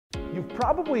You've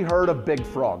probably heard of Big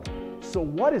Frog. So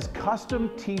what is custom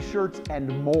t-shirts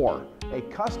and more? A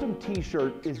custom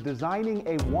t-shirt is designing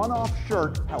a one-off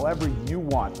shirt however you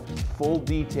want. Full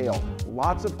detail,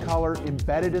 lots of color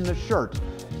embedded in the shirt.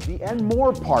 The and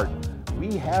more part,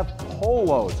 we have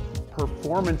polos,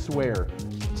 performance wear,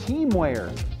 team wear,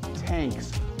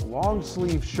 tanks, long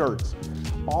sleeve shirts,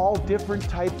 all different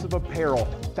types of apparel,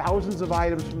 thousands of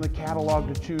items from the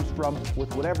catalog to choose from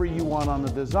with whatever you want on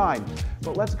the design.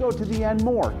 But let's go to the and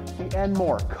more. The and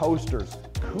more, coasters,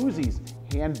 koozies,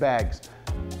 handbags,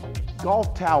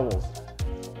 golf towels,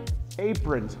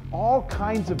 aprons, all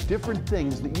kinds of different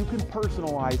things that you can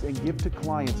personalize and give to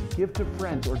clients, give to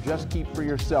friends, or just keep for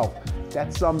yourself.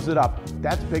 That sums it up.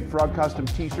 That's Big Frog Custom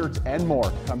T-shirts and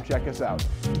more. Come check us out.